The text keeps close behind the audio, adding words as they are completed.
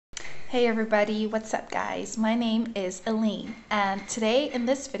Hey everybody, what's up guys? My name is Aline, and today in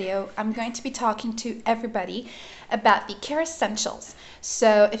this video I'm going to be talking to everybody about the Kerassentials.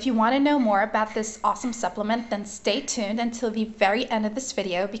 So if you want to know more about this awesome supplement, then stay tuned until the very end of this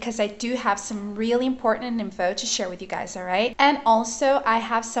video because I do have some really important info to share with you guys, alright? And also I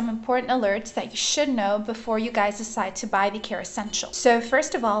have some important alerts that you should know before you guys decide to buy the Kerassentials. So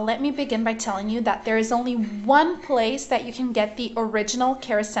first of all, let me begin by telling you that there is only one place that you can get the original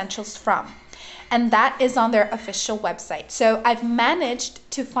Kerassentials from, and that is on their official website. So I've managed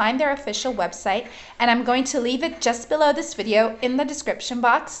to find their official website, and I'm going to leave it just below this video in the description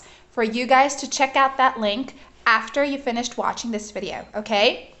box for you guys to check out that link after you finished watching this video,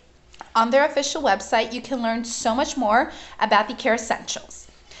 okay? On their official website, you can learn so much more about the Kerassentials.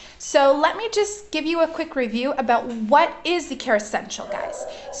 So let me just give you a quick review about what is the Kerassential, guys.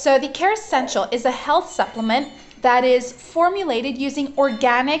 So the Kerassential is a health supplement that is formulated using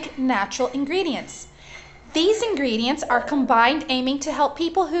organic, natural ingredients. These ingredients are combined aiming to help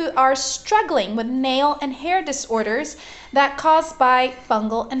people who are struggling with nail and hair disorders that are caused by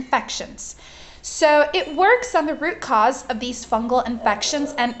fungal infections. So it works on the root cause of these fungal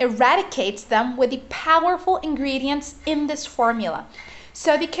infections and eradicates them with the powerful ingredients in this formula.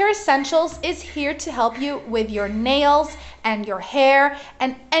 So the Kerassentials is here to help you with your nails and your hair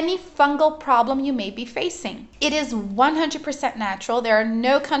and any fungal problem you may be facing. It is 100% natural. There are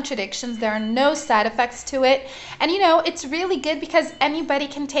no contradictions. There are no side effects to it. And you know, it's really good because anybody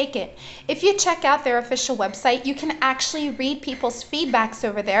can take it. If you check out their official website, you can actually read people's feedbacks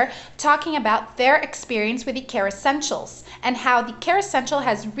over there talking about their experience with the Kerassentials and how the Kerassential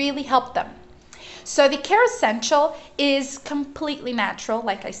has really helped them. So the Kerassential is completely natural,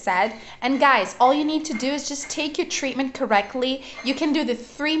 like I said. And guys, all you need to do is just take your treatment correctly. You can do the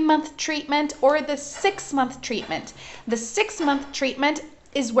 3-month treatment or the 6-month treatment. The 6-month treatment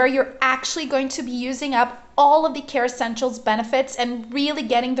is where you're actually going to be using up all of the Kerassential's benefits and really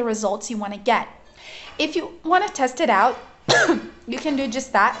getting the results you want to get. If you want to test it out, you can do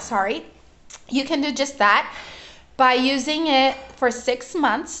just that, You can do just that by using it for 6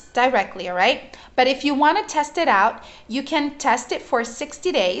 months directly, all right? But if you want to test it out, you can test it for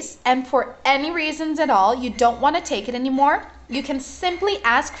 60 days, and for any reasons at all you don't want to take it anymore, you can simply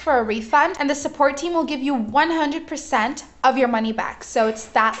ask for a refund and the support team will give you 100% of your money back. So it's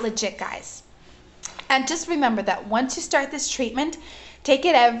that legit, guys. And just remember that once you start this treatment, take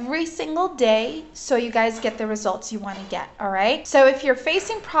it every single day so you guys get the results you want to get, all right? So if you're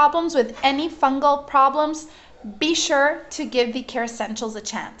facing problems with any fungal problems, be sure to give the Kerassentials a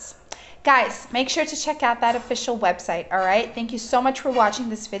chance. Guys, make sure to check out that official website, all right? Thank you so much for watching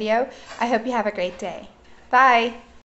this video. I hope you have a great day. Bye.